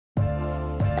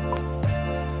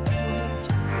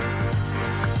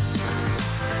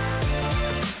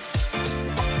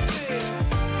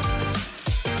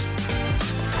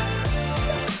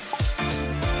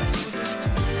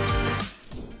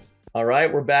All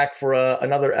right, we're back for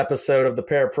another episode of the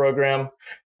Pair Program.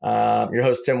 Your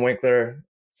host, Tim Winkler,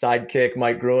 sidekick,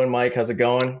 Mike Gruen. Mike, how's it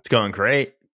going? It's going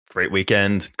great. Great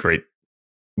weekend. Great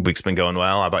week's been going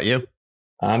well. How about you?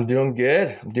 I'm doing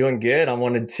good. I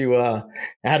wanted to, I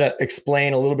had to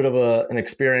explain a little bit of an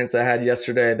experience I had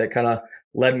yesterday that kind of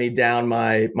led me down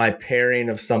my pairing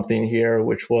of something here,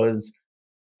 which was,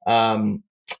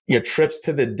 trips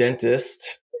to the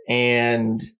dentist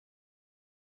and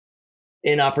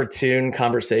inopportune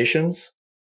conversations.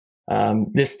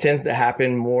 This tends to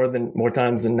happen more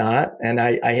times than not. And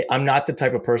I'm not the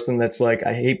type of person that's like,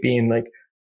 I hate being like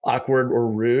awkward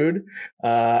or rude.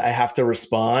 I have to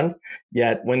respond.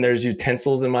 Yet when there's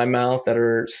utensils in my mouth that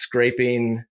are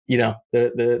scraping,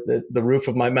 the roof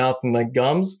of my mouth and like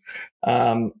gums,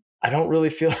 I don't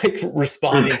really feel like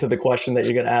responding to the question that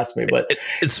you're going to ask me. But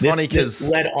it's funny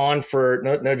because led on for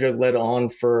no joke, led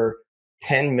on for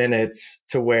 10 minutes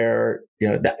to where,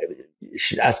 that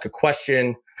she'd ask a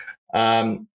question.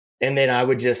 And then I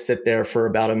would just sit there for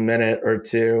about a minute or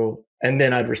two, and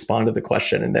then I'd respond to the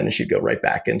question, and then she'd go right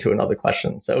back into another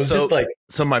question. So it was just like,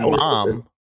 so my mom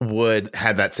would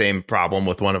have that same problem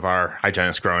with one of our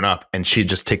hygienists growing up, and she'd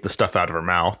just take the stuff out of her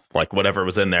mouth, like whatever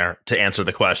was in there, to answer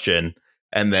the question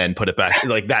and then put it back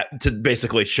like that to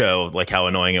basically show like how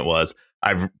annoying it was.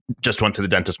 I just went to the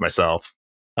dentist myself.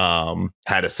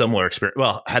 Had a similar experience.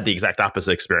 Well, had the exact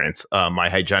opposite experience. My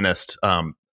hygienist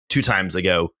 2 times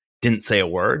ago didn't say a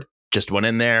word, just went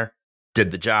in there,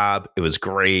 did the job. It was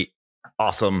great.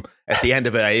 Awesome. At the end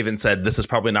of it, I even said, this is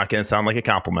probably not going to sound like a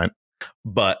compliment,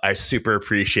 but I super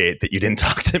appreciate that you didn't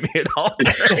talk to me at all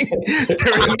during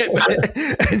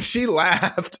it. And she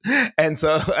laughed. And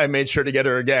so I made sure to get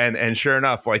her again. And sure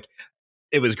enough, like,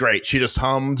 it was great. She just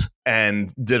hummed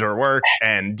and did her work,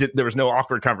 and there was no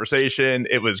awkward conversation.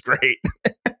 It was great.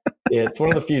 Yeah, it's one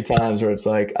of the few times where it's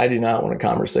like, I do not want to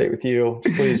conversate with you.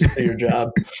 Please do your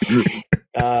job.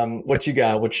 What you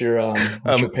got? What's your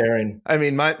pairing? I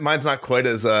mean, mine's not quite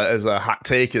as a hot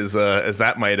take as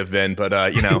that might have been, but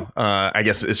I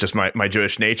guess it's just my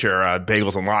Jewish nature.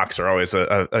 Bagels and lox are always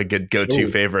a good go-to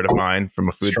favorite of mine from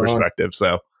a food perspective.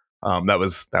 So that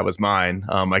was mine.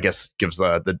 I guess gives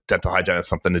the dental hygienist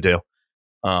something to do.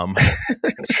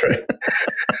 That's right.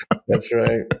 That's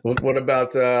right. What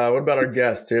about our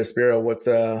guest here, Spiro? What's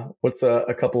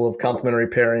a couple of complimentary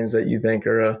pairings that you think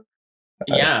are?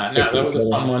 That was a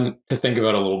fun one to think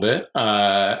about a little bit.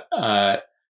 I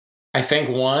think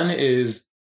one is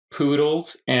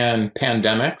poodles and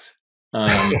pandemics,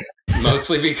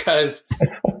 mostly because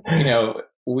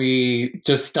we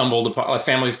just stumbled upon a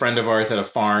family friend of ours had a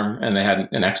farm, and they had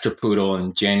an extra poodle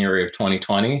in January of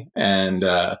 2020, and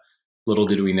little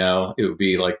did we know it would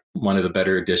be like one of the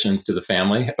better additions to the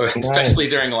family, especially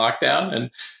during lockdown. And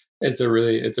it's a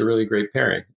really great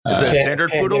pairing. Is it a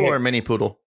standard poodle or a mini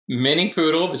poodle? Mini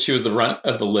poodle, but she was the runt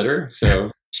of the litter,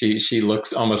 so she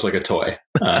looks almost like a toy.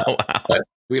 Wow. But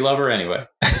we love her anyway.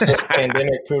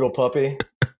 Pandemic poodle puppy.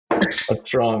 That's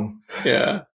strong.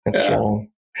 Yeah. That's strong.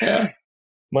 Yeah.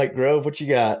 Mike Grove, what you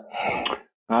got?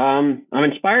 I'm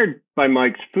inspired by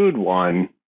Mike's food one.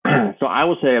 So I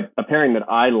will say a pairing that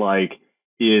I like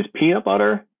is peanut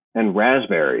butter and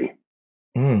raspberry.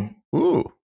 Ooh.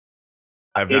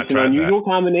 I've not tried that. It's an unusual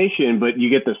combination, but you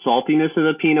get the saltiness of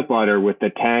the peanut butter with the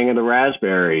tang of the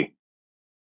raspberry.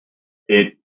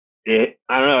 I don't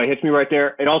know, it hits me right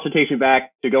there. It also takes me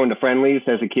back to going to Friendly's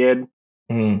as a kid.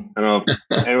 I don't know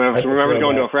if anyone remembers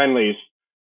going to a Friendly's.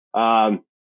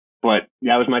 But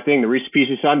that was my thing, the Reese's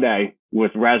Pieces sundae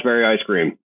with raspberry ice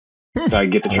cream. So I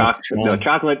get the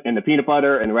chocolate and the peanut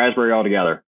butter and the raspberry all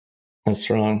together. That's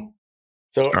strong.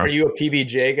 So are you a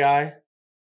PB&J guy?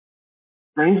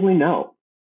 Strangely, no.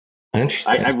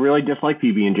 Interesting. I really dislike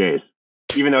PB&Js,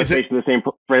 even though it's based on the same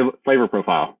flavor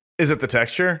profile. Is it the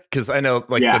texture? Because I know,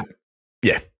 like, yeah.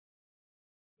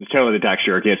 It's totally the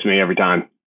texture. It gets me every time.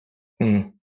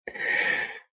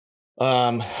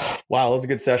 Wow, that was a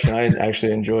good session. I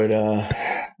actually enjoyed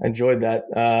that.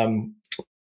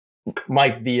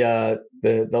 Mike, the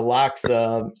lox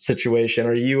situation,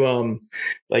 are you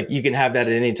like, you can have that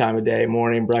at any time of day,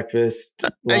 morning, breakfast,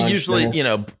 lunch? I usually,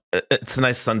 it's a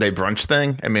nice Sunday brunch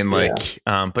thing. I mean, like,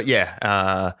 but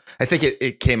I think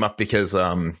it came up because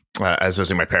I was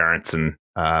visiting my parents and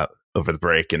over the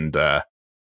break, and that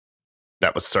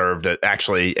was served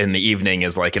actually in the evening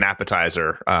as like an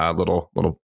appetizer, little.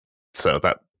 So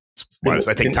that's why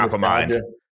I think top of mind.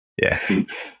 Yeah.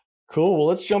 Cool. Well,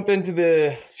 let's jump into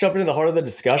the heart of the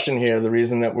discussion here. The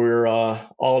reason that we're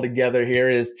all together here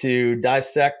is to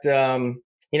dissect, a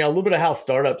little bit of how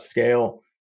startups scale.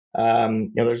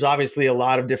 There's obviously a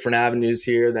lot of different avenues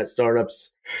here that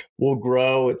startups will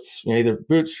grow. It's either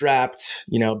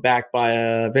bootstrapped, backed by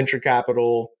a venture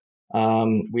capital.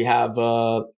 We have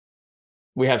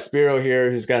Spiro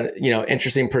here, who's got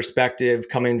interesting perspective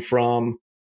coming from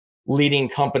leading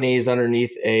companies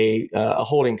underneath a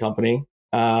holding company.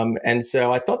 And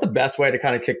so I thought the best way to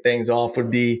kind of kick things off would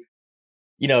be,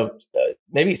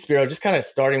 maybe Spiro, just kind of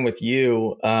starting with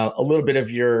you, a little bit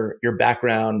of your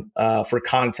background for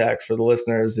context for the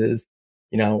listeners is,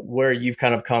 where you've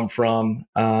kind of come from.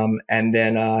 And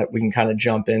then we can kind of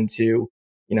jump into,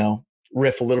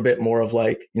 riff a little bit more of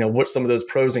like, what some of those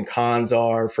pros and cons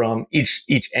are from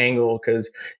each angle,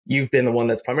 because you've been the one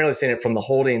that's primarily seen it from the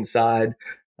holding side.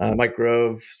 Mike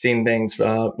Grove, seen things,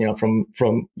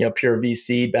 from pure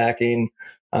VC backing.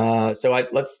 So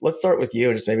let's start with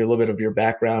you, just maybe a little bit of your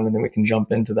background, and then we can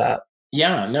jump into that.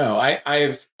 Yeah, no,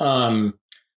 I've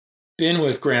been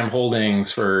with Graham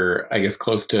Holdings for, I guess,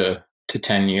 close to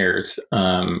 10 years.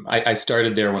 I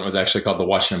started there when it was actually called the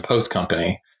Washington Post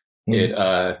Company.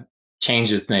 Mm-hmm. It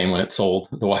changed its name when it sold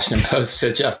the Washington Post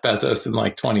to Jeff Bezos in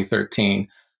like 2013.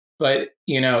 But,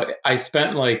 I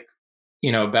spent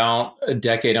about a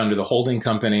decade under the holding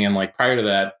company. And prior to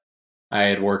that, I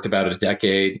had worked about a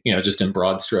decade, just in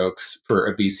broad strokes for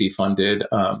a VC funded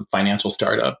financial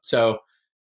startup. So,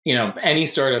 any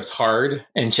startup's hard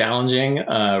and challenging,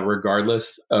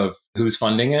 regardless of who's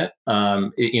funding it.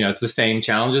 It's the same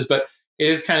challenges, but it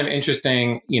is kind of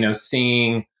interesting,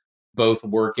 seeing both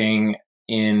working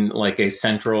in a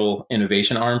central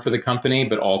innovation arm for the company,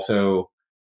 but also,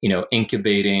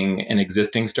 incubating an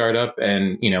existing startup.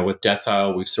 And, with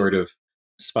Decile, we've sort of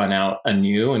spun out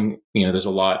anew, and, there's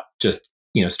a lot just,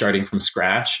 starting from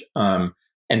scratch, and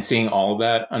seeing all of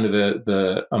that under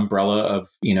the umbrella of,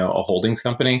 a holdings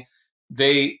company.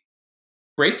 They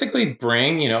basically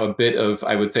bring, a bit of,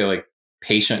 I would say,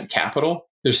 patient capital.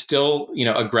 There's still,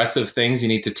 aggressive things you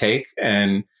need to take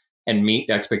and meet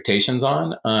expectations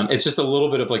on. It's just a little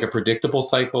bit of a predictable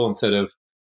cycle instead of,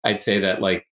 I'd say that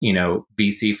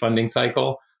VC funding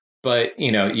cycle, but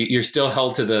you're still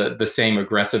held to the same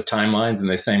aggressive timelines and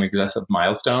the same aggressive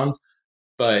milestones.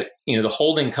 But the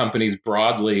holding companies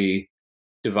broadly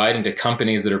divide into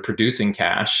companies that are producing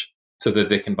cash so that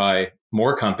they can buy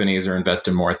more companies or invest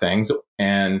in more things,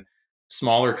 and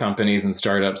smaller companies and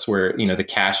startups where the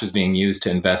cash is being used to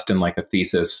invest in a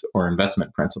thesis or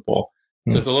investment principle.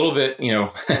 So it's a little bit,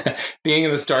 being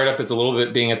in the startup, it's a little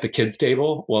bit being at the kids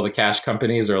table while the cash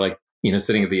companies are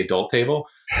sitting at the adult table.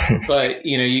 But,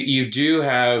 you do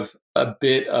have a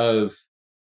bit of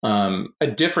a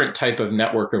different type of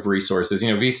network of resources.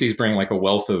 VCs bring a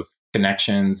wealth of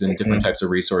connections and different types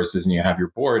of resources, and you have your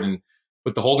board. And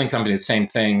with the holding company, same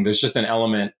thing. There's just an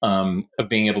element of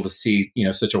being able to see,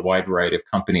 such a wide variety of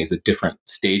companies at different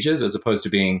stages, as opposed to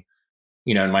being,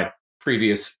 in my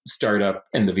previous startup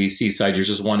in the VC side, you're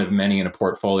just one of many in a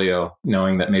portfolio,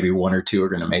 knowing that maybe one or two are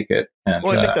going to make it. And,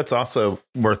 I think that's also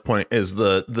worth pointing is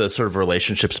the sort of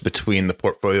relationships between the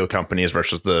portfolio companies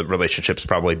versus the relationships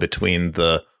probably between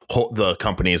the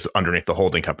companies underneath the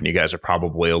holding company. You guys are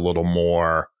probably a little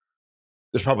more.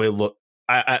 There's probably a little.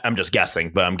 I'm just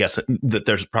guessing, but I'm guessing that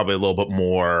there's probably a little bit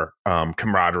more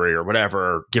camaraderie or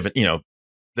whatever given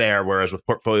there. Whereas with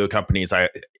portfolio companies,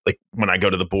 when I go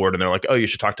to the board and they're like, oh, you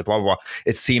should talk to blah, blah, blah.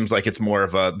 It seems like it's more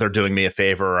of a, they're doing me a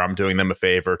favor or I'm doing them a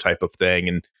favor type of thing.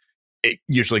 And it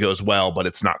usually goes well, but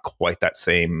it's not quite that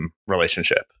same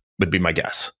relationship would be my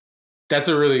guess. That's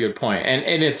a really good point.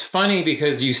 And it's funny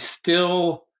because you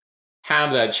still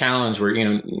have that challenge where,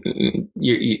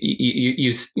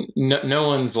 no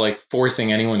one's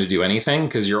forcing anyone to do anything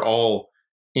because you're all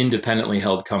independently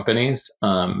held companies.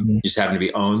 You just happen to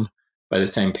be owned by the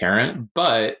same parent,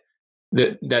 but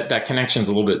that connection is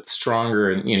a little bit stronger,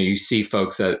 and you see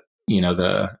folks that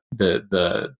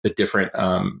the different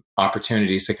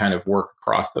opportunities to kind of work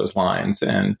across those lines,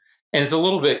 and it's a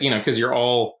little bit because you're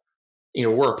all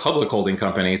we're a public holding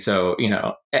company, so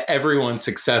everyone's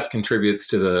success contributes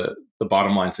to the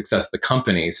bottom line success of the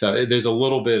company. So there's a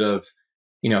little bit of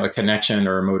a connection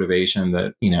or a motivation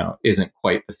that isn't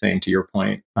quite the same, to your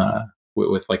point,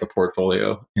 with a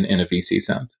portfolio in a VC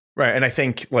sense. Right. And I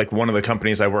think one of the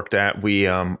companies I worked at, we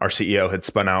our CEO had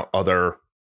spun out other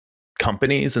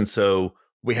companies. And so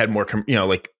we had more,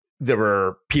 there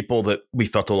were people that we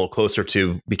felt a little closer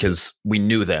to because we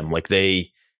knew them.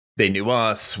 They knew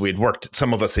us. We'd worked,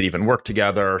 some of us had even worked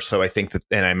together. So I think that,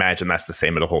 and I imagine that's the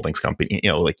same at a holdings company.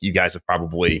 You guys have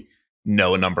probably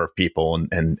know a number of people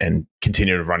and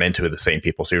continue to run into the same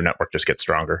people. So your network just gets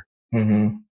stronger.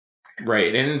 Mm-hmm.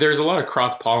 Right. And there's a lot of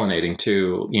cross-pollinating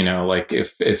too,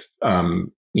 if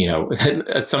some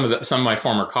of my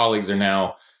former colleagues are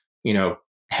now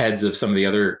heads of some of the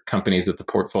other companies at the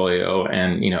portfolio,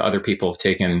 and other people have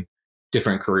taken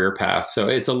different career paths. So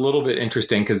it's a little bit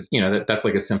interesting because that's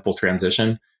like a simple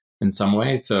transition in some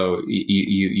ways. So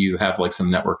you have like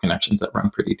some network connections that run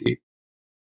pretty deep.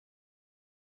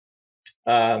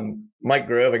 Mike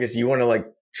Grove, I guess you want to like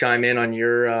chime in on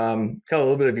your kind of a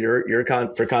little bit of your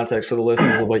for context for the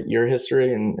listeners of like your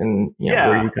history and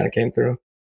where you kind of came through.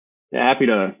 Yeah, happy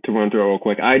to run through it real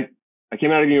quick. I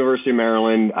came out of the University of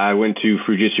Maryland. I went to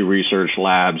Fujitsu Research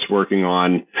Labs working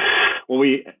on what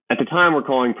we at the time were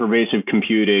calling pervasive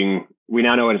computing. We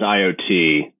now know it as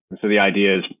IoT. So the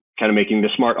idea is kind of making the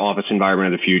smart office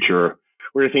environment of the future.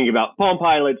 We're thinking about Palm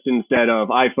Pilots instead of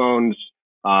iPhones,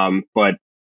 but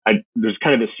there's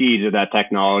kind of the seeds of that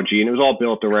technology, and it was all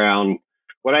built around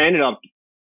what I ended up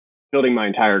building my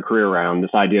entire career around,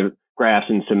 this idea of graphs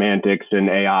and semantics and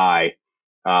AI.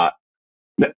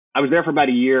 I was there for about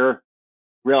a year,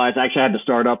 realized I actually had the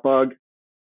startup bug.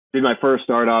 Did my first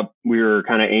startup. We were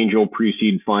kind of angel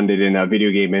pre-seed funded in a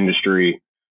video game industry.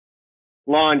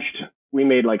 Launched. We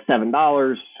made like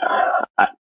 $7. I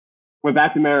went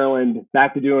back to Maryland,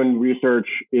 back to doing research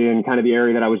in kind of the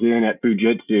area that I was in at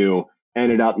Fujitsu.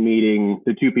 Ended up meeting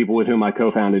the two people with whom I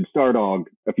co-founded Stardog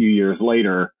a few years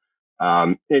later.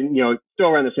 And, still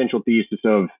around the central thesis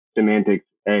of semantics,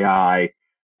 AI,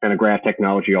 kind of graph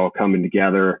technology all coming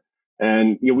together.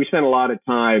 And, we spent a lot of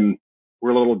time.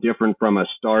 We're a little different from a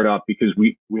startup because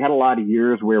we had a lot of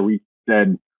years where we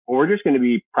said, well, we're just going to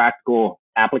be practical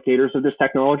applicators of this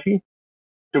technology.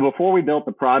 So before we built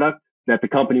the product that the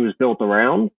company was built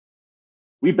around,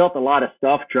 we built a lot of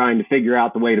stuff trying to figure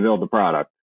out the way to build the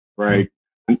product, right?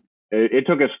 Mm-hmm. It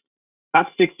took us about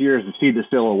 6 years to see the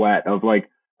silhouette of like,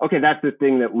 okay, that's the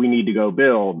thing that we need to go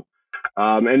build.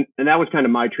 And that was kind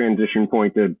of my transition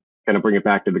point to kind of bring it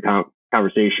back to the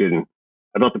conversation.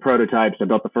 I built the prototypes. I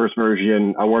built the first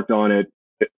version. I worked on it.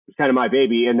 It was kind of my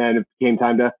baby. And then it came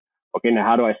time to, okay, now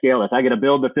how do I scale this? I got to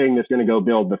build the thing that's going to go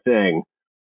build the thing.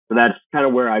 So that's kind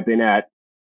of where I've been at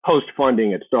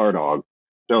post-funding at Stardog.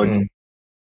 So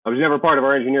I was never part of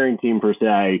our engineering team per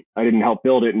se. I didn't help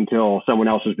build it until someone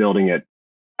else was building it.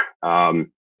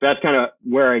 That's kind of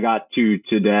where I got to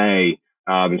today.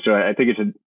 So I think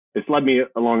it's led me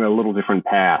along a little different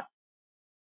path.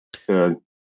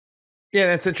 Yeah,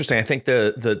 that's interesting. I think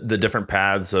the different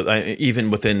paths of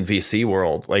even within VC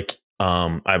world, like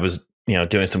I was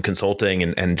doing some consulting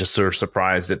and just sort of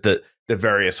surprised at the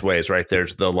various ways. Right,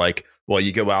 there's the like, well,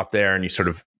 you go out there and you sort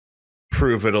of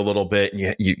prove it a little bit,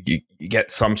 and you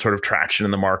get some sort of traction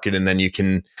in the market, and then you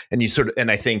can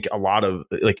and I think a lot of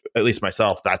like, at least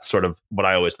myself, that's sort of what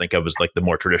I always think of as like the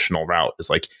more traditional route is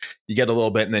like you get a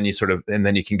little bit and then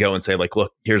you can go and say like,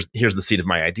 look, here's the seed of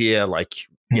my idea. Like,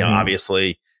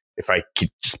 obviously if I could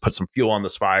just put some fuel on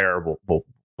this fire, we'll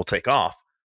take off.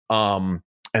 And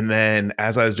then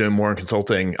as I was doing more in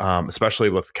consulting, especially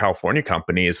with California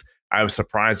companies, I was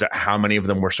surprised at how many of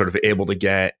them were sort of able to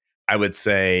get, I would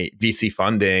say, VC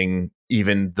funding,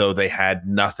 even though they had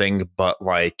nothing but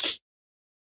like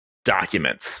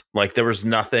documents. Like there was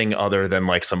nothing other than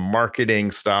like some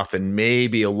marketing stuff and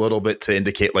maybe a little bit to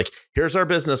indicate like, here's our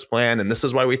business plan and this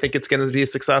is why we think it's going to be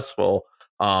successful.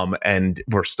 And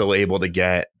we're still able to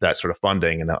get that sort of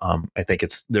funding. And I think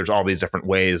there's all these different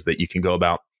ways that you can go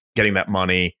about getting that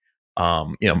money.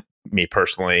 Me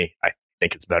personally, I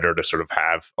think it's better to sort of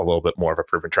have a little bit more of a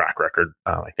proven track record.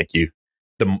 I think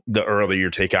the earlier you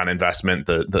take on investment,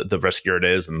 the riskier it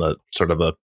is, and the sort of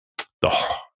the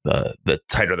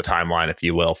tighter the timeline, if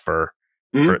you will, for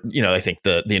I think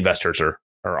the investors are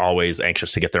always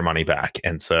anxious to get their money back,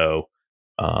 and so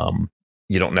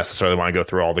you don't necessarily want to go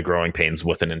through all the growing pains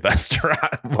with an investor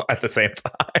at the same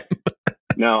time.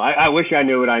 No, I wish I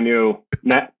knew what I know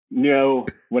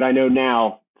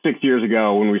now 6 years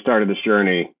ago when we started this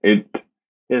journey. It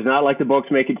is not like the books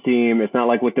make it seem. It's not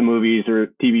like what the movies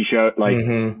or TV show like.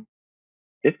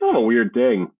 It's not a weird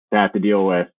thing to have to deal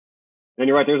with. And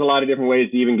you're right. There's a lot of different ways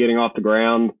to even getting off the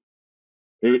ground.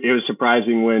 It was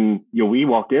surprising when we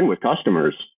walked in with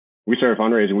customers. We started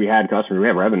fundraising. We had customers. We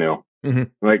have revenue.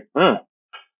 Like,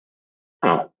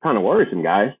 kind of worrisome,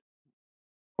 guys.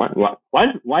 Why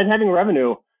is having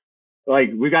revenue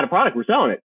like we've got a product, we're selling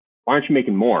it? Why aren't you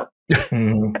making more? We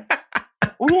don't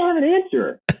have an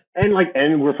answer. And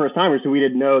we're first timers, so we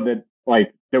didn't know that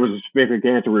like there was a specific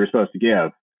answer we were supposed to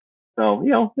give. So,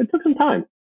 it took some time.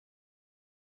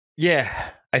 Yeah,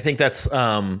 I think that's,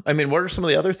 what are some of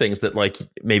the other things that like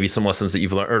maybe some lessons that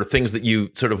you've learned or things that you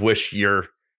sort of wish you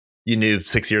knew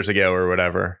 6 years ago or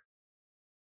whatever?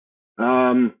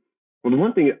 Well, the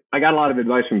one thing, I got a lot of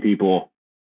advice from people,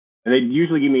 and they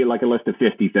usually give me like a list of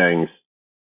 50 things.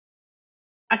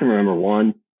 I can remember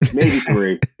one. maybe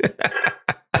 3.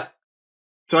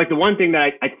 So like the one thing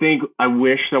that I think I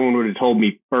wish someone would have told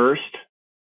me first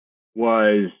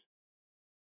was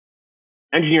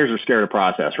engineers are scared of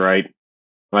process, right?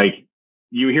 Like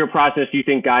you hear process, you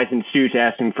think guys in suits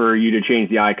asking for you to change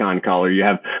the icon color. You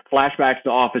have flashbacks to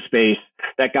Office Space,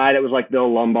 that guy that was like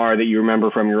Bill Lumbar that you remember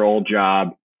from your old job.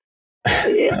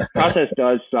 Yeah, process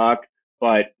does suck,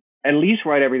 but at least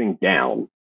write everything down.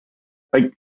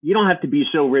 Like you don't have to be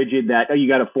so rigid that, oh, you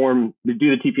got to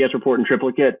do the TPS report in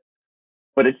triplicate.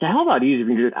 But it's a hell of a lot easier if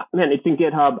you can do it. Man, it's in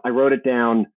GitHub. I wrote it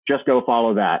down. Just go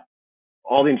follow that.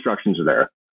 All the instructions are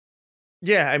there.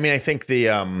 Yeah, I mean, I think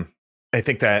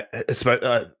that it's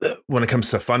about, when it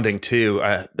comes to funding too,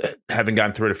 having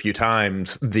gone through it a few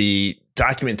times, the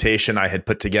documentation I had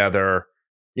put together,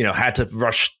 had to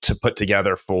rush to put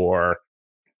together for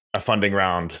a funding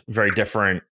round, very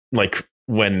different. Like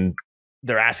when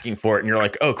they're asking for it and you're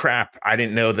like, oh crap, I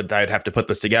didn't know that I'd have to put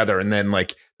this together. And then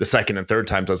like the second and third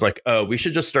times I was like, oh, we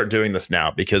should just start doing this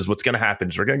now, because what's going to happen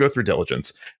is we're going to go through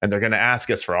diligence and they're going to ask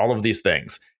us for all of these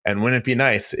things. And wouldn't it be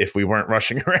nice if we weren't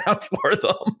rushing around for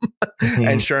them?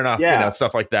 And sure enough,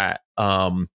 stuff like that.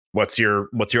 What's your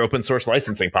open source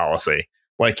licensing policy?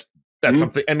 Like that's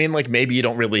something, I mean, like maybe you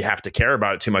don't really have to care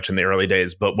about it too much in the early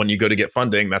days, but when you go to get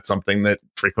funding, that's something that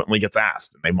frequently gets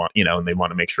asked, and they want, and they want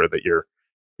to make sure that you're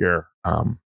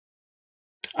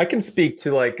I can speak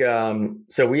to like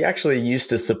so we actually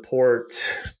used to support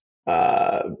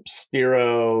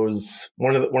Spiro's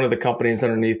one of the companies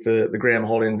underneath the Graham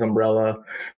Holdings umbrella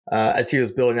as he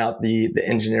was building out the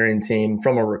engineering team.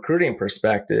 From a recruiting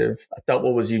perspective, I thought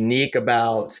what was unique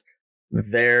about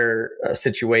their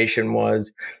situation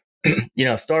was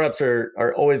startups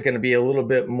are always going to be a little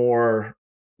bit more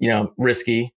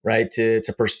risky, right,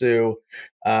 to pursue.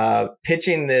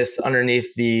 Pitching this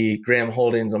underneath the Graham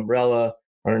Holdings umbrella,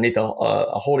 underneath a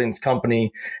holdings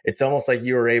company, it's almost like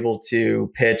you were able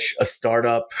to pitch a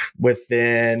startup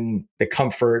within the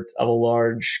comfort of a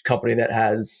large company that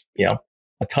has, a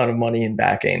ton of money and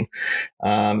backing.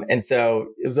 And so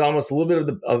it was almost a little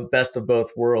bit of best of both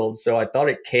worlds. So I thought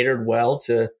it catered well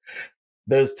to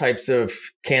those types of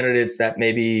candidates that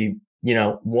maybe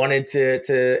wanted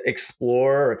to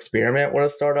explore or experiment what a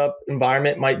startup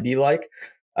environment might be like,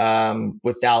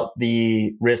 without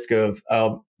the risk of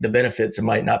the benefits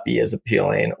might not be as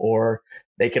appealing, or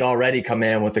they could already come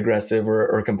in with aggressive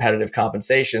or competitive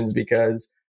compensations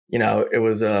because it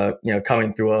was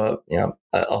coming through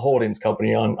a holdings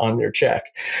company on their check.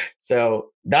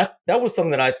 So that was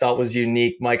something that I thought was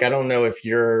unique. Mike, I don't know if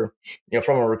you're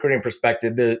from a recruiting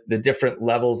perspective, the different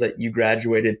levels that you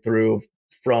graduated through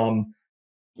from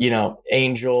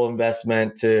angel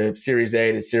investment to Series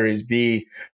A to Series B,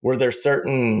 were there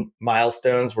certain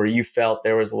milestones where you felt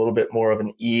there was a little bit more of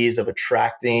an ease of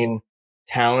attracting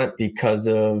talent because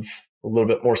of a little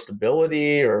bit more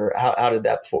stability, or how did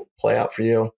that play out for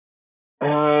you?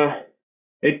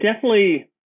 It definitely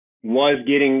was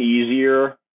getting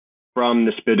easier from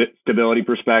the stability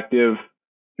perspective.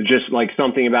 Just like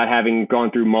something about having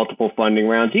gone through multiple funding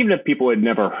rounds, even if people had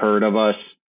never heard of us,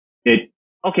 it's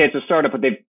a startup, but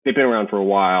they've been around for a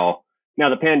while. Now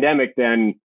the pandemic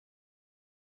then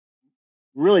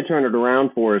really turned it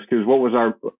around for us, because what was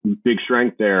our big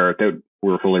strength there? That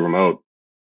we were fully remote.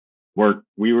 You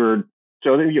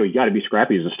got to be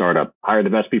scrappy as a startup. Hire the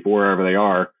best people wherever they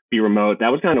are. Be remote. That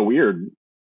was kind of weird.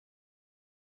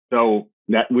 So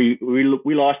that we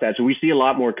lost that. So we see a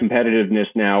lot more competitiveness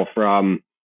now from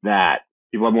that.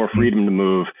 People have more freedom to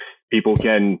move. People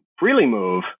can freely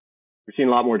move. We're seeing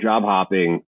a lot more job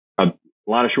hopping, a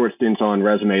lot of short stints on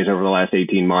resumes over the last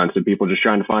 18 months, and people just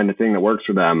trying to find the thing that works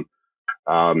for them.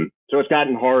 So it's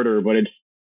gotten harder, but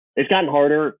it's gotten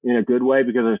harder in a good way,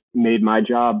 because it's made my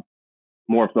job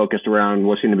more focused around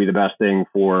what's going to be the best thing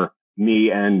for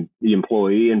me and the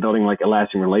employee, and building like a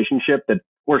lasting relationship that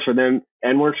works for them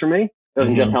and works for me.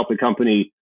 Doesn't just help the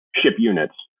company ship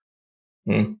units.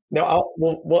 No,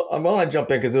 I want to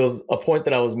jump in, because it was a point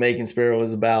that I was making, Spiro,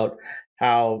 was about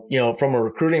how, from a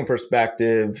recruiting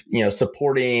perspective,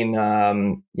 supporting,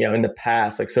 in the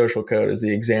past, like Social Code is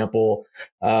the example,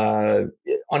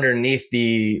 underneath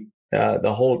the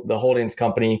holdings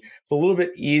company, it's a little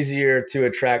bit easier to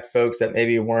attract folks that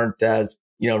maybe weren't as,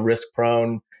 risk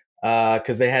prone,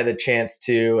 because they had the chance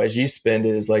to, as you spend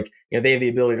it, is like, they have the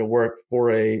ability to work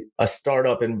for a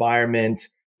startup environment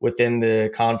within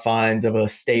the confines of a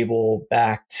stable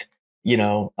backed,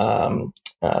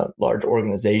 large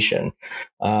organization,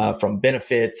 from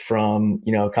benefits, from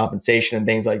compensation and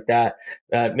things like that.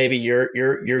 Maybe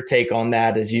your take on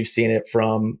that, as you've seen it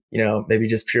from maybe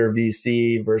just pure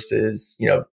VC versus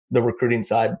the recruiting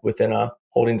side within a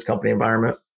holdings company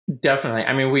environment. Definitely.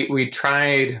 I mean, we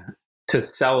tried to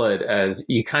sell it as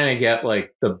you kind of get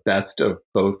like the best of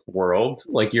both worlds.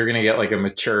 Like you're going to get like a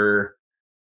mature,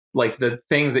 like the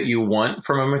things that you want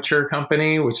from a mature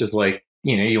company, which is like,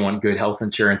 you want good health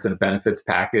insurance and a benefits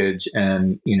package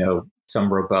and,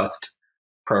 some robust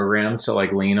programs to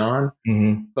like lean on.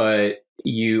 Mm-hmm. But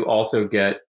you also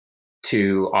get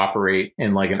to operate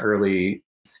in like an early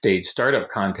stage startup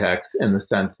context in the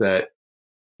sense that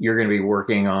you're going to be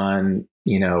working on,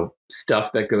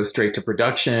 stuff that goes straight to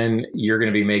production. You're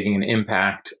going to be making an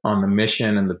impact on the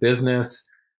mission and the business.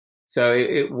 So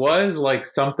it was like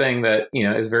something that,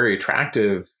 is very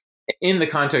attractive in the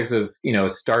context of, a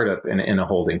startup in a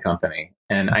holding company.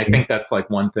 And I think that's like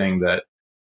one thing that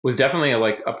was definitely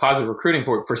a positive recruiting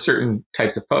point for certain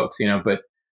types of folks, but,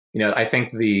 I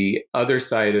think the other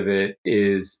side of it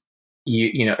is,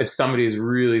 if somebody is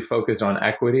really focused on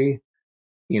equity,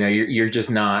 you're just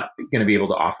not going to be able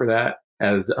to offer that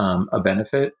as a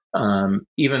benefit.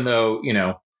 Even though,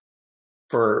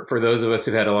 for those of us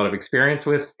who've had a lot of experience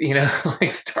with,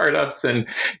 like startups and,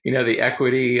 the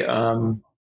equity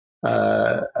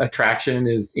attraction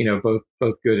is,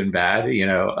 both good and bad,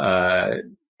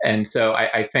 and so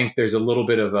I think there's a little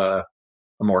bit of a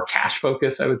more cash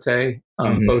focus, I would say,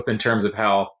 both in terms of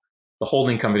how the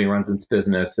holding company runs its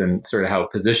business and sort of how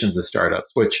it positions the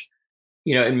startups, which,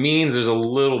 it means there's a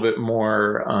little bit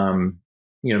more,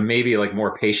 maybe like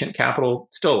more patient capital,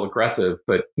 still aggressive,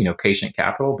 but, patient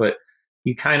capital. But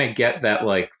you kind of get that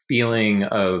like feeling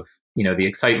of, the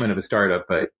excitement of a startup,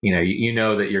 but, you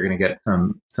know that you're going to get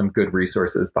some good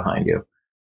resources behind you.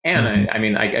 And I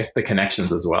mean, I guess the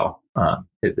connections as well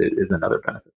it is another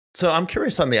benefit. So I'm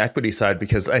curious on the equity side,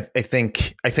 because I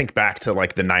think back to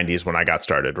like the 90s when I got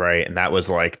started, right? And that was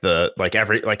like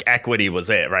equity was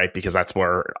it, right? Because that's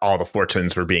where all the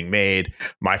fortunes were being made.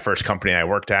 My first company I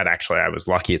worked at, actually, I was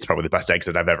lucky. It's probably the best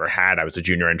exit I've ever had. I was a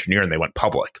junior engineer and they went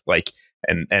public.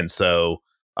 And so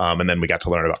then we got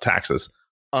to learn about taxes.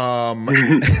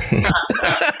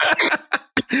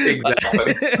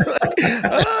 Exactly.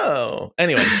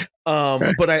 Anyway,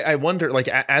 but I wonder, like,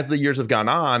 as the years have gone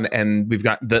on and we've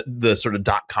got the sort of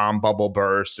 .com bubble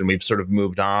burst and we've sort of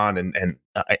moved on, and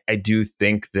I do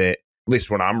think that, at least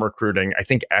when I'm recruiting, I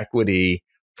think equity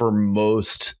for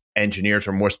most engineers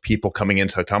or most people coming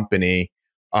into a company,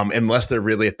 unless they're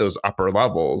really at those upper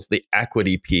levels, the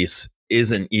equity piece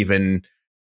isn't even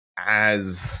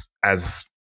as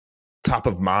top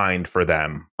of mind for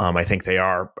them. I think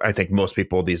most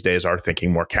people these days are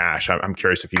thinking more cash. I'm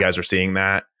curious if you guys are seeing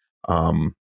that,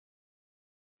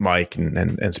 Mike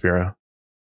and Spiro.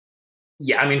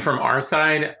 Yeah, I mean, from our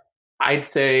side, I'd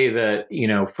say that,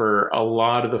 for a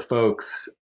lot of the folks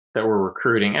that we're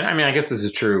recruiting, and I mean, I guess this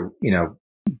is true,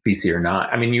 VC or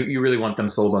not. I mean, you really want them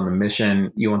sold on the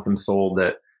mission. You want them sold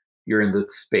that you're in the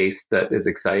space that is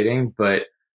exciting. But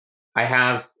I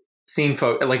have seen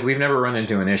folks, like, we've never run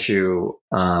into an issue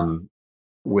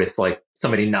with like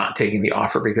somebody not taking the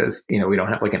offer because, we don't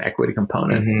have like an equity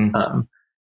component.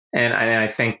 And I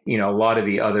think, a lot of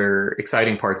the other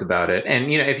exciting parts about it,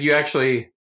 and, if you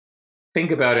actually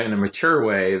think about it in a mature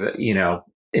way, that,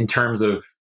 in terms of,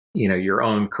 your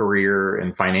own career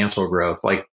and financial growth,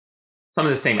 like some of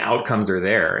the same outcomes are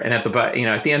there. And at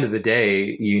the end of the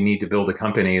day, you need to build a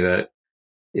company that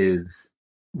is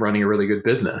running a really good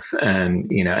business. And,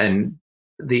 and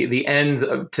the ends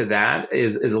to that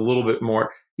is a little bit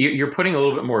more, you're putting a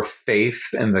little bit more faith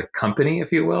in the company,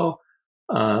 if you will,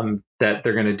 that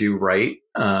they're going to do right,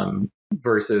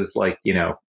 versus like,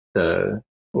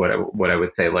 what I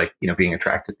would say, like, being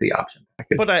attracted to the option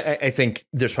package. But I think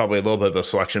there's probably a little bit of a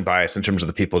selection bias in terms of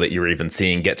the people that you're even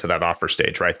seeing get to that offer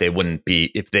stage, right? They wouldn't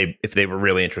be, if they were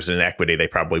really interested in equity, they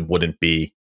probably wouldn't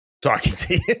be talking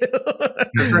to you.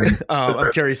 That's right.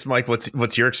 I'm curious, Mike,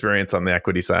 what's your experience on the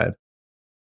equity side?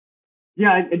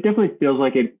 Yeah, it definitely feels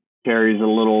like it carries a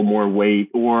little more weight,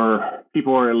 or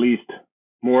people are at least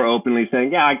more openly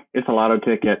saying, yeah, it's a lotto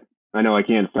ticket. I know I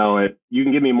can't sell it. You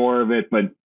can give me more of it,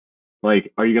 but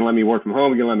like, are you going to let me work from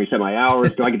home? Are you going to let me set my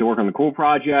hours? Do I get to work on the cool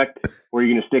project? Or are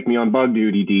you going to stick me on bug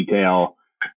duty detail?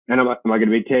 And am I going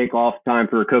to take off time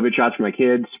for COVID shots for my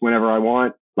kids whenever I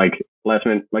want? Like, last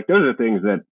minute, like, those are things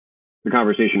that the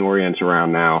conversation orients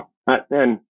around now.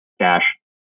 And cash.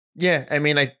 Yeah, I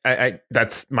mean, I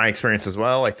that's my experience as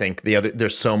well. I think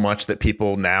there's so much that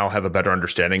people now have a better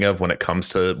understanding of when it comes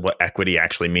to what equity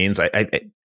actually means.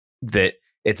 That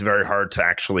it's very hard to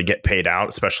actually get paid out,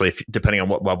 especially if, depending on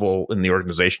what level in the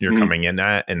organization you're coming in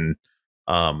at. And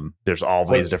there's all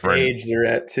these different stage they're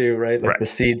at too, right? Like the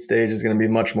seed stage is going to be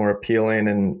much more appealing,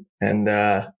 and and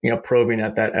probing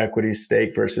at that equity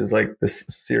stake versus like the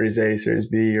Series A, Series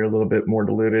B, you're a little bit more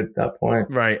diluted at that point.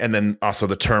 Right. And then also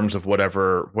the terms of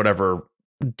whatever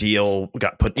deal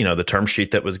got put, the term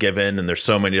sheet that was given, and there's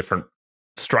so many different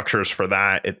structures for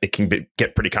that. It can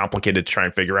get pretty complicated to try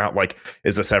and figure out, like,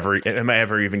 am I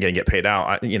ever even going to get paid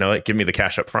out? Give me the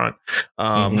cash up front.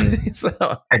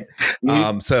 So I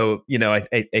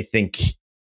think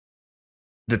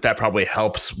that probably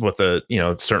helps with a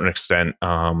certain extent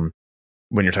when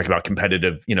you're talking about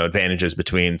competitive advantages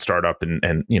between startup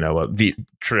and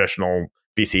traditional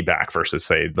VC back versus,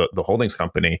 say, the holdings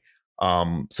company.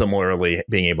 Similarly,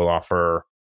 being able to offer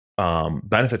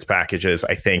benefits packages,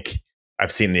 I think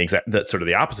I've seen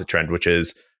the opposite trend, which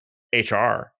is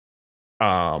HR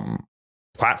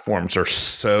platforms are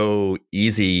so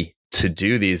easy to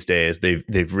do these days.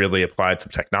 They've really applied some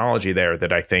technology there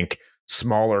that I think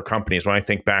smaller companies, when I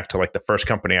think back to like the first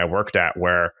company I worked at,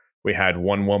 where we had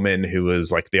one woman who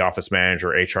was like the office manager,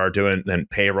 HR doing, and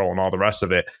payroll and all the rest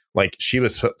of it, like she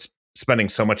was spending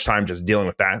so much time just dealing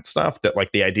with that stuff that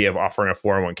like the idea of offering a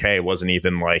 401k wasn't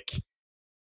even like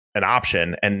an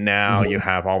option. And now you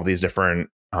have all these different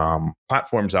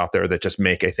platforms out there that just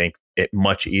make, I think, it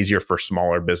much easier for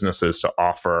smaller businesses to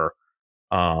offer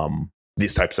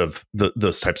those types of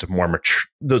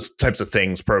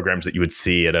things, programs that you would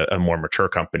see at a more mature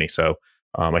company. So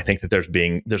I think that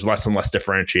there's less and less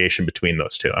differentiation between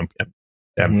those two.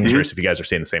 I'm curious if you guys are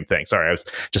seeing the same thing. Sorry, I was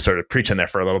just sort of preaching there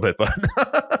for a little bit, but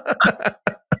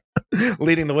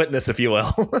leading the witness, if you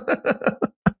will.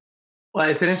 Well,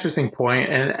 it's an interesting point,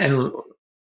 and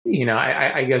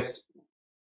I guess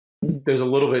there's a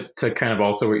little bit to kind of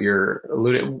also what you're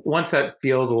alluding. Once that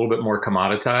feels a little bit more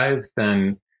commoditized,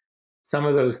 then some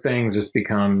of those things just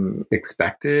become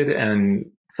expected, and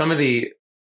some of the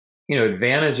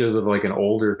advantages of like an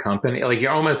older company, like you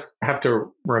almost have to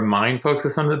remind folks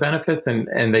of some of the benefits,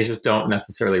 and they just don't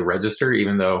necessarily register,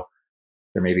 even though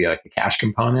there may be like a cash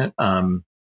component.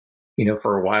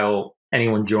 For a while,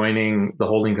 anyone joining the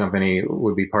holding company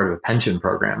would be part of a pension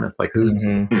program. It's like, who's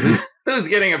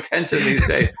getting a pension these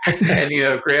days?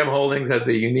 And, Graham Holdings had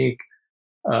the unique,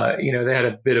 they had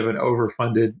a bit of an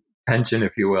overfunded pension,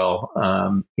 if you will,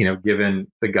 given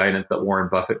the guidance that Warren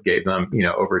Buffett gave them,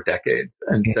 over decades.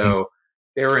 And so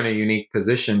they were in a unique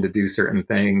position to do certain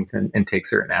things and take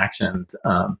certain actions.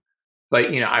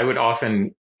 But, I would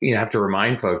often, have to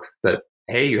remind folks that,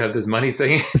 hey, you have this money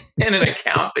sitting in an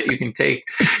account that you can take,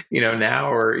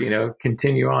 now or,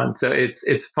 continue on. So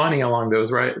it's funny along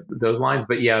those lines.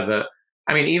 But yeah,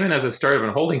 even as a startup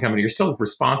and holding company, you're still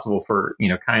responsible for,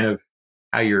 kind of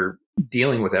how you're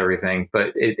dealing with everything,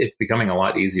 but it's becoming a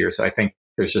lot easier. So I think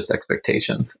there's just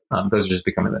expectations. Those are just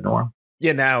becoming the norm.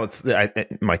 Yeah, now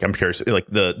Mike, I'm curious, like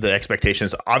the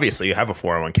expectations, obviously you have a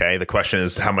 401k. The question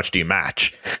is, how much do you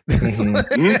match?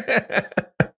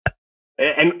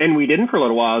 And we didn't for a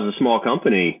little while as a small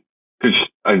company, because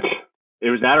it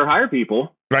was that or hire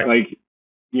people. Right. Like,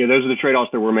 those are the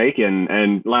trade-offs that we're making.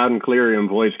 And loud and clear in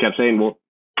voice kept saying, well,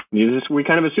 we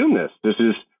kind of assume this. This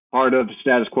is part of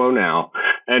status quo now.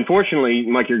 And fortunately,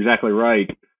 Mike, you're exactly right.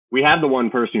 We have the one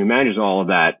person who manages all of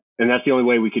that. And that's the only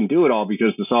way we can do it all,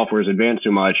 because the software is advanced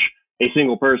so much. A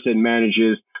single person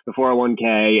manages the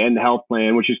 401k and the health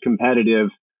plan, which is competitive.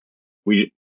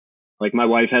 My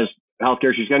wife has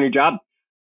healthcare. She's got a new job.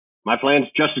 My plan's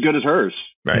just as good as hers.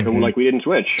 Right. So, we didn't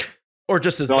switch. Or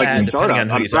just as bad, depending on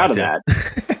who you talk to.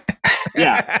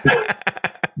 Yeah.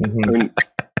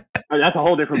 That's a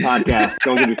whole different podcast.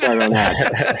 Don't get me started on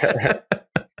that.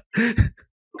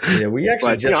 Yeah, we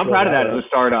actually I'm proud of that as a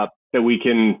startup, that we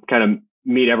can kind of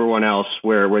meet everyone else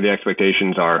where the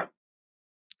expectations are.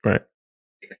 Right.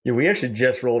 Yeah, we actually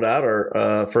just rolled out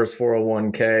our first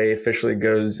 401k. Officially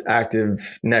goes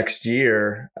active next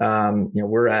year.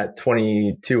 We're at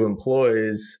 22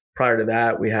 employees. Prior to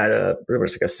that, we had a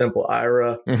simple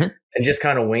IRA and just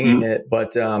kind of winging it.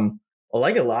 But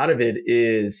like a lot of it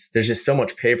is, there's just so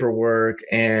much paperwork,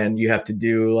 and you have to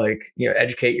do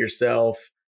educate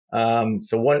yourself.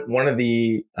 So one of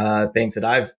the things that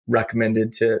I've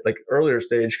recommended to like earlier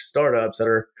stage startups that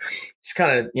are just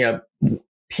kind of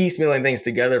piecemealing things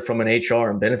together from an HR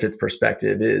and benefits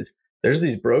perspective is, there's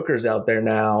these brokers out there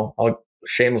now. I'll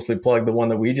shamelessly plug the one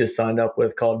that we just signed up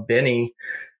with called Benny.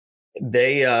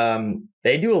 They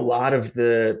do a lot of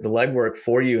the legwork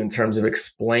for you in terms of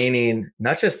explaining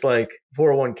not just like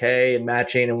 401k and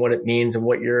matching and what it means and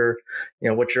what you're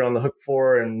on the hook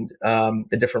for, and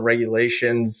the different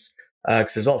regulations,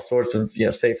 because there's all sorts of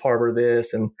safe harbor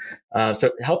this, and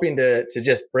so helping to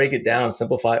just break it down,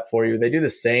 simplify it for you. They do the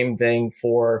same thing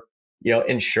for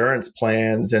insurance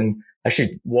plans, and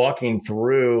actually walking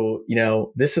through,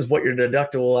 this is what your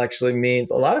deductible actually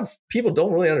means. A lot of people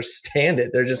don't really understand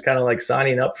it. They're just kind of like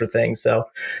signing up for things. So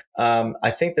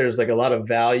I think there's like a lot of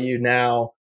value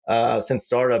now since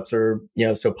startups are,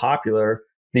 so popular,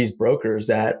 these brokers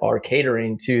that are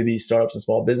catering to these startups and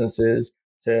small businesses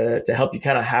to help you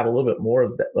kind of have a little bit more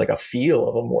of that, like a feel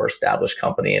of a more established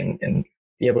company and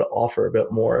be able to offer a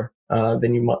bit more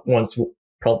than you once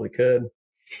probably could.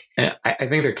 And I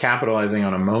think they're capitalizing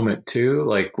on a moment too.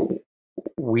 Like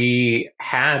we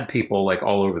had people like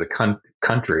all over the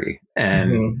country,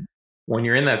 and when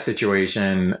you're in that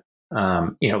situation,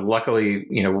 luckily,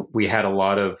 we had a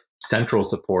lot of central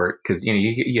support because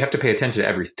you have to pay attention to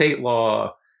every state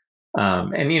law,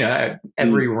 and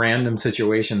every random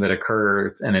situation that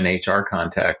occurs in an HR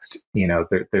context.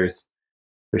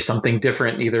 There's something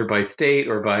different either by state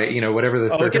or by, whatever the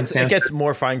circumstance. It gets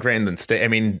more fine grained than state. I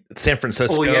mean, San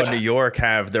Francisco, New York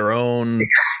have their own.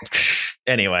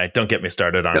 Anyway, don't get me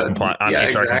started on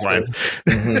HR compliance.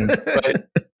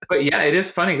 But yeah, it is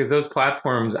funny because those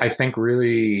platforms, I think,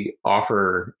 really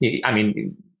offer. I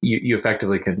mean, you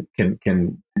effectively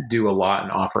can do a lot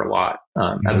and offer a lot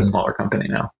as a smaller company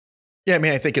now. Yeah, I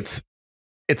mean, I think it's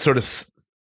sort of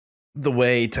the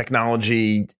way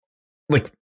technology,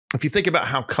 like. If you think about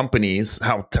how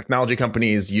technology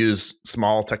companies use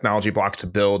small technology blocks to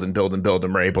build and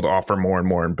we're able to offer more and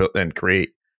more and create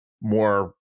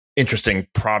more interesting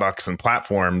products and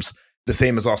platforms, the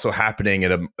same is also happening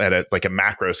at a like a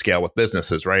macro scale with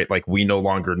businesses, right? Like we no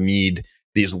longer need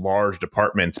these large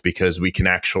departments because we can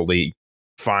actually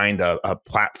find a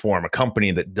platform, a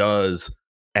company that does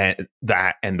and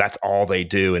that's all they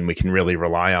do, and we can really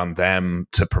rely on them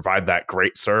to provide that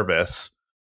great service.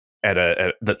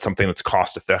 That's something that's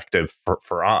cost effective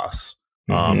for us.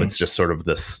 It's just sort of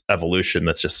this evolution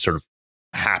that's just sort of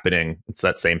happening. It's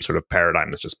that same sort of paradigm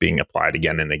that's just being applied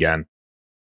again and again.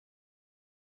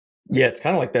 Yeah, it's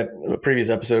kind of like that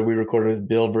previous episode we recorded with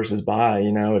build versus buy.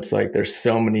 It's like there's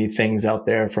so many things out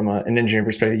there from an engineering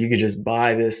perspective. You could just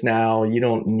buy this now. You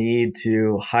don't need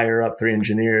to hire up 3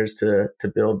 engineers to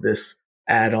build this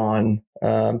add-on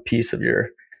piece of your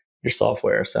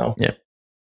software. So yeah.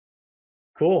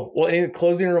 Cool. Well, any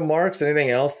closing remarks?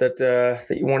 Anything else that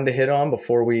you wanted to hit on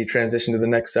before we transition to the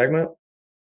next segment?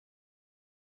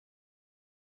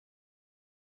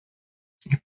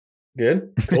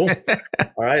 Good. Cool.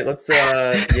 All right. Let's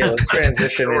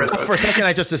transition. For a second,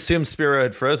 I just assumed Spiro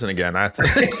had frozen again. You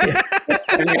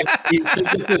should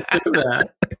just assume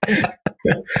that.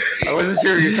 I wasn't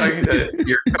sure if you're talking to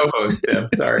your co-host, Tim.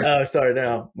 Sorry. Oh, sorry.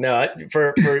 No.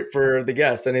 For the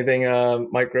guests, anything,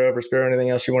 Mike Grove or Spiro, anything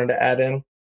else you wanted to add in?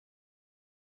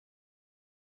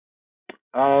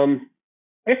 I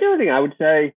guess the only thing I would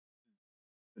say,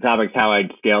 the topic is how I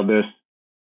scaled this.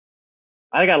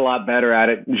 I got a lot better at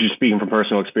it, just speaking from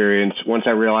personal experience. Once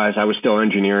I realized I was still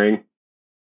engineering,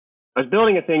 I was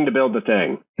building a thing to build the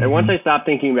thing. And once I stopped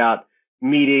thinking about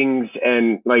meetings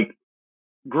and like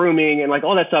grooming and like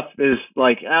all that stuff is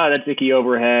like, oh, that's icky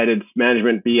overhead. It's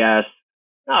management BS.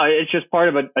 No, it's just part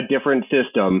of a different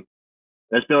system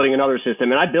that's building another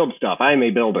system. And I build stuff. I am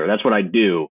a builder. That's what I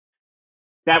do.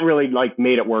 That really like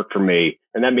made it work for me.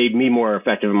 And that made me more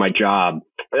effective in my job.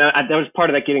 That was part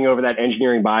of that getting over that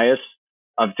engineering bias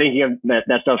of thinking of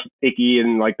that stuff's icky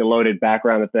and like the loaded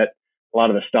background that a lot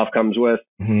of the stuff comes with.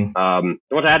 Once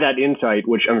I had that insight,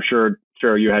 which I'm sure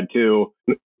you had too,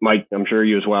 Mike, I'm sure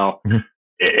you as well,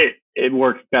 it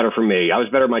worked better for me. I was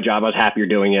better at my job. I was happier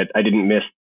doing it. I didn't miss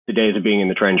the days of being in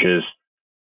the trenches.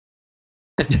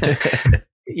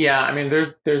 Yeah. I mean,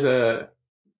 there's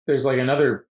like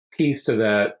another piece to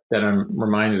that I'm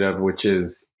reminded of, which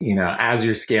is, as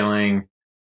you're scaling,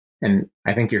 and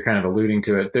I think you're kind of alluding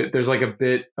to it, there's like a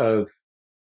bit of,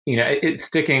 it's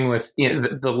sticking with,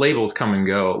 the labels come and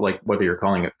go, like whether you're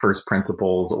calling it first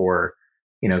principles or,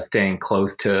 staying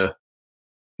close to,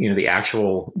 the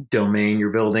actual domain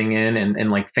you're building in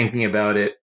and like thinking about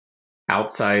it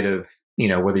outside of,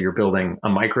 whether you're building a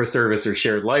microservice or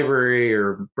shared library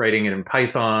or writing it in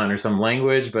Python or some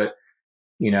language, but,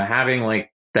 having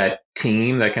like that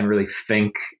team that can really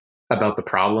think about the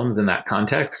problems in that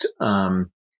context.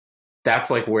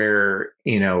 That's like where,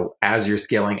 as you're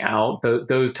scaling out,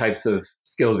 those types of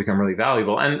skills become really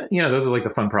valuable. And, those are like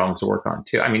the fun problems to work on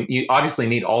too. I mean, you obviously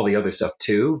need all the other stuff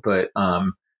too, but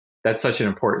that's such an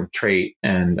important trait.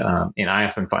 And I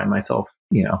often find myself,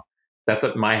 that's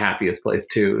my happiest place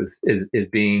too, is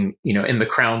being, in the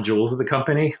crown jewels of the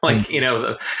company. Like,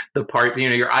 the parts,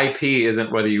 your IP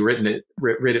isn't whether you written it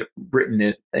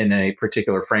in a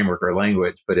particular framework or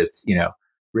language, but it's,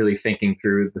 really thinking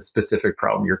through the specific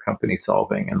problem your company's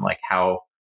solving and like how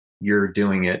you're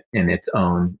doing it in its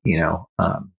own,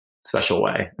 special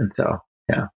way. And so,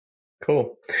 yeah.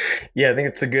 Cool. Yeah, I think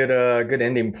it's a good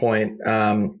ending point.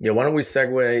 Why don't we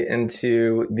segue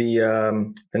into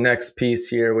the next piece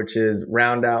here, which is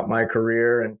round out my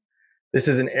career. And this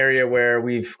is an area where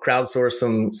we've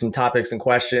crowdsourced some topics and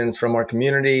questions from our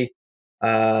community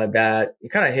that you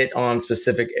kind of hit on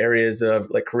specific areas of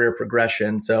like career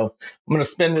progression. So I'm going to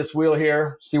spin this wheel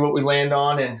here, see what we land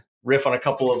on, and riff on a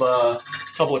couple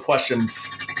of questions.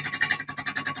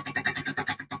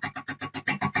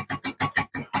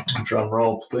 Drum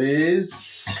roll,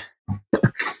 please.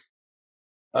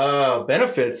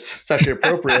 Benefits. It's actually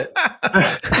appropriate.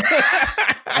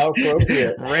 How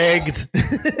appropriate. Rigged.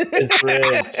 It's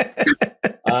rigged.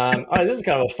 All right, this is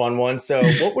kind of a fun one. So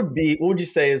what would you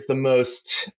say is the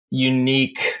most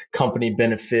unique company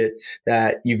benefit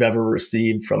that you've ever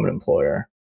received from an employer?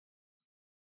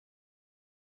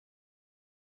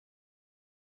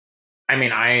 I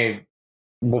mean, I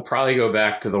will probably go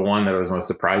back to the one that I was most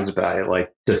surprised by,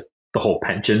 like just the whole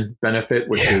pension benefit,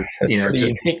 which is,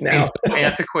 just seems so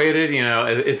antiquated.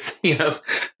 It's,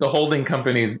 the holding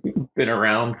company's been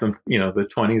around since, the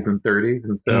 20s and 30s.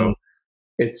 And so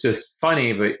it's just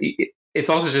funny, but it's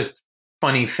also just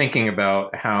funny thinking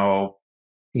about how,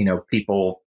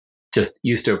 people just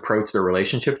used to approach their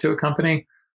relationship to a company.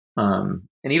 And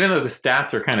even though the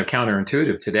stats are kind of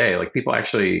counterintuitive today, like people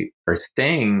actually are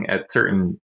staying at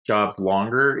certain jobs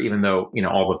longer, even though,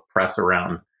 all the press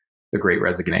around the Great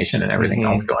Resignation and everything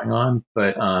else going on.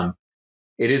 But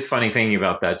it is funny thinking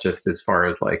about that, just as far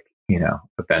as like,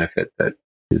 a benefit that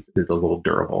is a little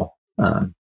durable.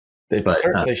 They've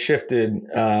certainly shifted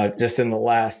just in the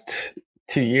last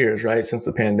 2 years, right? Since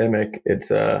the pandemic, it's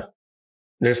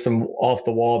there's some off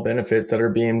the wall benefits that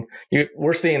are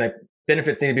we're seeing like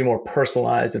benefits need to be more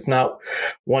personalized. It's not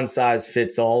one size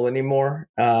fits all anymore.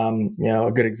 A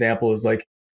good example is like,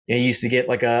 you used to get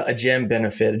like a gym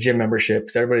benefit, a gym membership,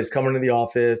 because everybody's coming to the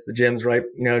office. The gym's right,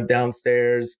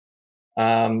 downstairs.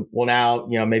 Well, now,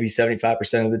 maybe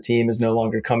 75% of the team is no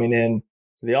longer coming in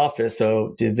to the office.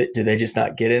 So do they just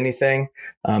not get anything?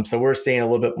 So we're seeing a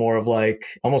little bit more of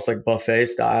like, almost like buffet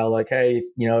style, like, hey,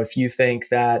 if you think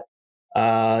that,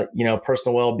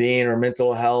 personal well-being or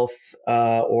mental health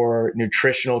or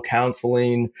nutritional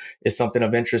counseling is something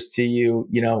of interest to you,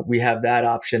 we have that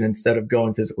option instead of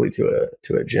going physically to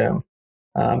a gym.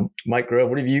 Mike Grove,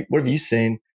 what have you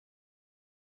seen?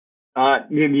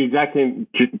 The exact same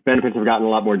benefits have gotten a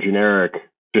lot more generic.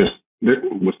 Just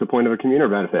what's the point of a commuter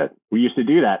benefit? We used to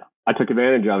do that. I took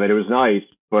advantage of it. It was nice,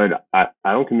 but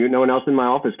I don't commute. No one else in my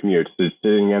office commutes. It's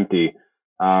sitting empty.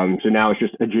 So now it's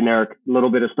just a generic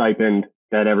little bit of stipend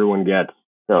that everyone gets.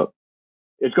 So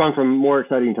it's gone from more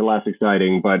exciting to less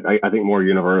exciting, but I think more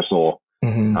universal.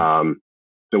 So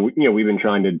we've been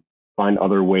trying to find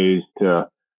other ways to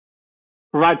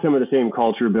provide some of the same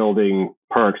culture building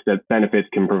perks that benefits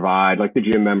can provide, like the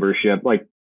gym membership, but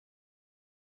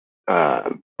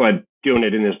doing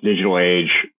it in this digital age.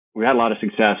 We had a lot of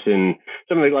success in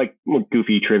something like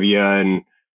goofy trivia and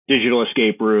digital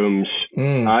escape rooms.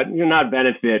 Not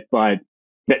benefit, but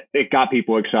it got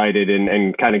people excited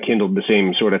and kind of kindled the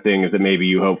same sort of things that maybe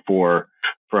you hope for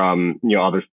from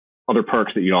other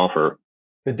perks that you offer.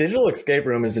 The digital escape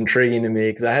room is intriguing to me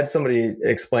because I had somebody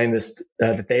explain this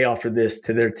that they offered this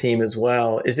to their team as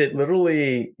well. Is it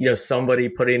literally somebody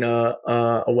putting a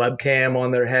webcam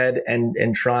on their head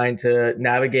and trying to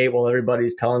navigate while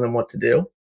everybody's telling them what to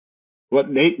do? What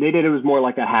they did, it was more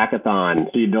like a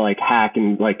hackathon. So you'd like hack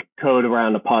and like code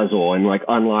around a puzzle and like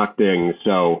unlock things.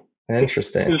 So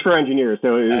interesting. It was for engineers,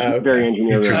 so it was very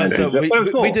engineer related. So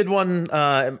we did one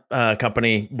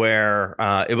company where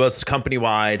it was company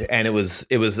wide, and it was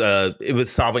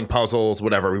solving puzzles.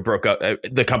 Whatever, we broke up.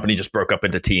 The company just broke up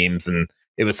into teams, and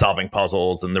it was solving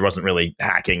puzzles, and there wasn't really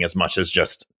hacking as much as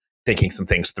just thinking some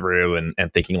things through and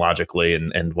thinking logically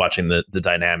and watching the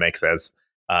dynamics as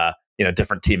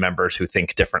different team members who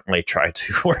think differently try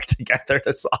to work together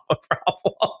to solve a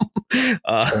problem.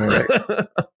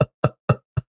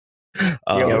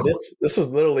 This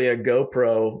was literally a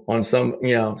GoPro on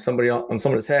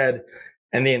somebody's head,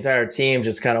 and the entire team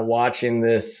just kind of watching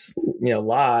this,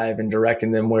 live and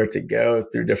directing them where to go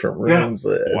through different rooms.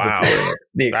 Wow.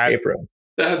 The escape room.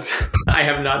 I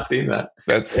have not seen that.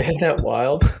 Isn't that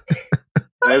wild?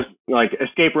 That's like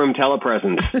escape room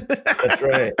telepresence. That's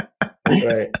right. That's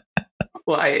right.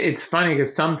 Well, it's funny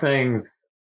because some things,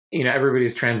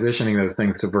 everybody's transitioning those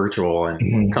things to virtual,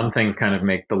 and some things kind of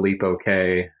make the leap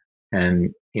okay.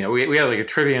 And, we had like a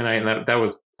trivia night, and that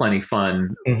was plenty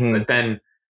fun. But then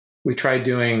we tried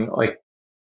doing like,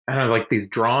 I don't know, like these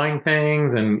drawing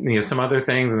things and some other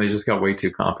things, and they just got way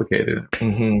too complicated.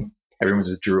 Everyone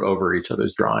just drew over each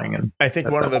other's drawing. And I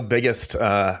think one of the biggest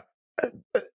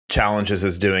challenges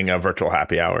is doing virtual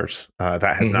happy hours.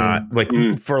 That has not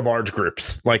for large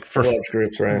groups, like for large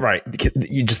groups, right.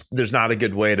 There's not a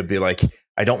good way to be like,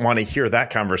 I don't want to hear that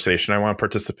conversation. I want to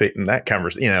participate in that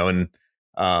conversation,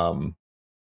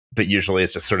 but usually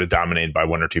it's just sort of dominated by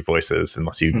one or two voices,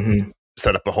 unless you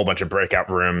set up a whole bunch of breakout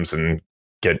rooms and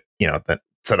get, that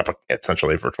set up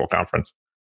essentially a virtual conference.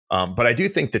 But I do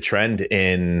think the trend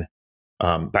in,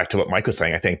 back to what Mike was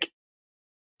saying, I think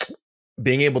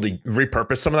being able to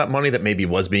repurpose some of that money that maybe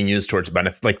was being used towards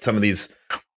benefit, like some of these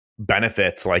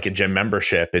benefits, like a gym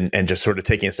membership, and just sort of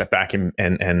taking a step back and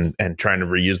trying to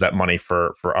reuse that money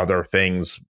for other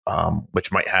things,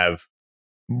 which might have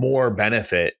more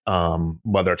benefit,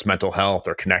 whether it's mental health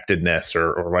or connectedness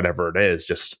or whatever it is,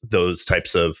 just those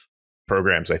types of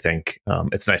programs. I think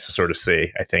it's nice to sort of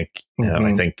see. I think,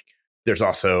 I think there's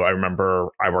also, I remember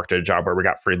I worked at a job where we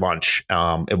got free lunch.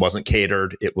 It wasn't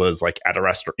catered. It was like at a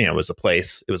restaurant, it was a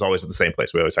place. It was always at the same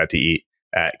place. We always had to eat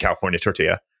at California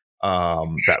Tortilla.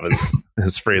 That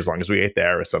was free as long as we ate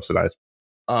there. It was subsidized.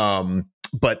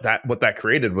 But what that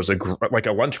created was like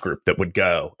a lunch group that would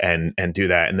go and do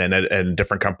that. And then at a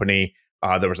different company,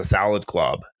 there was a salad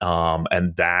club.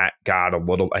 And that got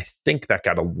I think that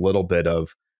got a little bit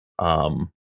of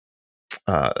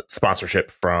sponsorship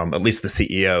from at least the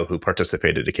CEO, who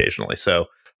participated occasionally. So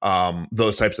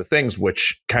those types of things,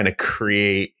 which kind of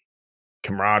create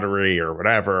camaraderie or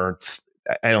whatever.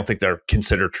 I don't think they're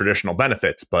considered traditional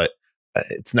benefits, but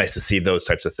it's nice to see those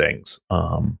types of things.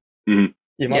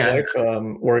 Yeah, my wife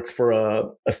works for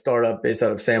a startup based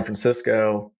out of San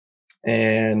Francisco,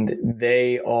 and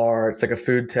it's like a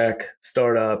food tech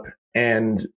startup,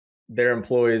 and their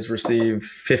employees receive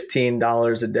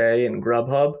 $15 a day in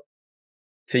Grubhub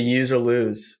to use or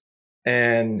lose.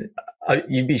 And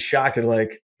you'd be shocked at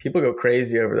like people go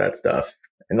crazy over that stuff.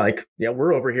 And like,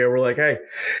 we're over here. We're like, hey,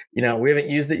 we haven't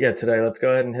used it yet today. Let's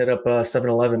go ahead and hit up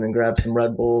 7-Eleven and grab some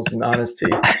Red Bulls and Honest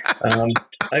Tea.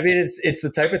 I mean, it's the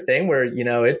type of thing where,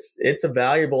 it's a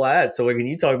valuable ad. So when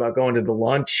you talk about going to the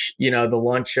lunch, the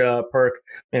lunch perk,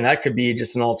 and that could be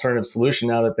just an alternative solution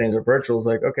now that things are virtual. It's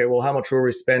like, okay, well, how much were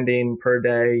we spending per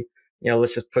day?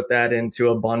 Let's just put that into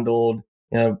a bundled,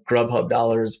 Grubhub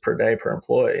dollars per day per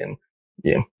employee. And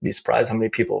be surprised how many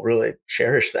people really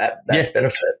cherish that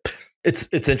benefit.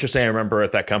 It's interesting. I remember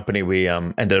at that company, we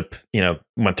ended up,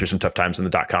 went through some tough times in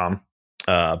the .com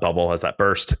bubble as that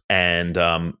burst,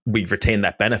 and we retained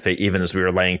that benefit even as we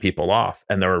were laying people off.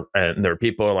 And there were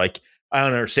people like, I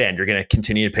don't understand. You're going to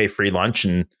continue to pay free lunch,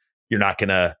 and you're not going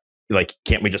to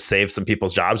can't we just save some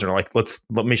people's jobs? And we're like,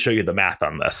 let me show you the math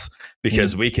on this,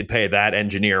 because we could pay that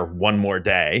engineer one more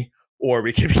day, or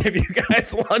we could give you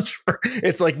guys lunch for.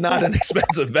 It's like not an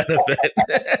expensive benefit.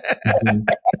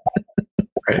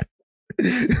 Right.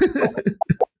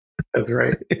 That's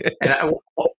right. And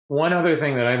one other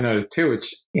thing that I've noticed too,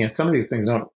 which some of these things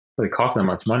don't really cost that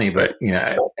much money, but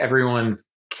everyone's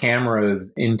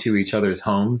cameras into each other's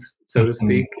homes, so to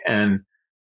speak, and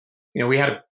we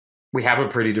have a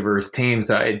pretty diverse team,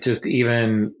 so it just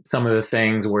even some of the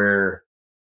things where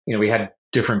we had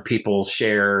different people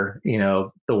share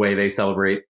the way they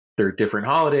celebrate their different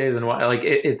holidays and what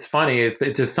it's funny. It's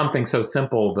just something so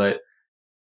simple, but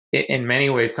in many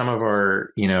ways, some of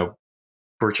our,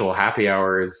 virtual happy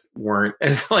hours weren't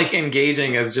as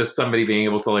engaging as just somebody being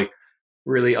able to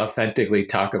really authentically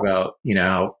talk about,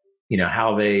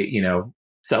 how they,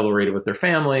 celebrated with their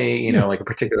family, like a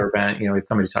particular event, we had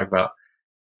somebody talk about,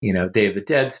 Day of the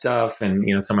Dead stuff,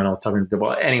 and, someone else talking to,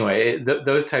 well, anyway,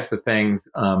 those types of things,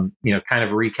 kind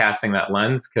of recasting that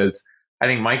lens. Cause I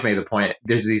think Mike made the point,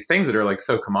 there's these things that are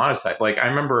so commoditized. I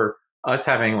remember us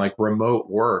having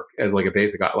remote work as a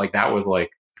basic, that was a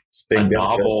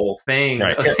novel thing,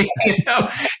 right.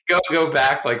 go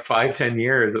back 5-10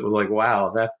 years. It was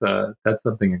wow, that's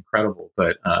something incredible,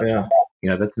 but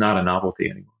that's not a novelty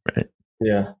anymore. Right.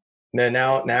 Yeah.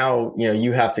 Now,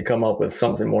 you have to come up with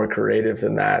something more creative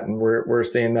than that. And we're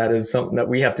seeing that as something that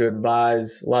we have to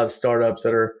advise a lot of startups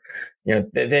that are,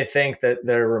 they think that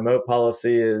their remote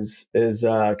policy is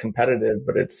competitive,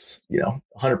 but it's,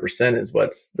 100% is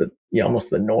what's almost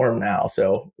the norm now.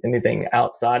 So anything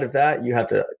outside of that, you have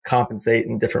to compensate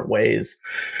in different ways.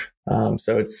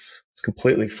 So it's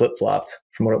completely flip-flopped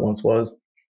from what it once was.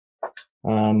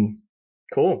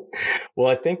 Cool. Well,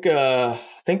 I think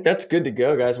that's good to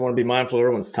go, guys. I want to be mindful of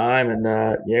everyone's time,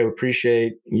 and we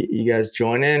appreciate you guys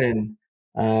joining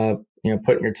and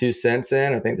putting your 2 cents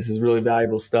in. I think this is really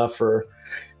valuable stuff for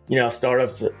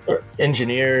startups, or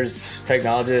engineers,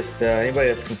 technologists, anybody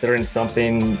that's considering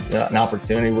something, an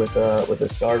opportunity with a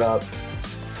startup,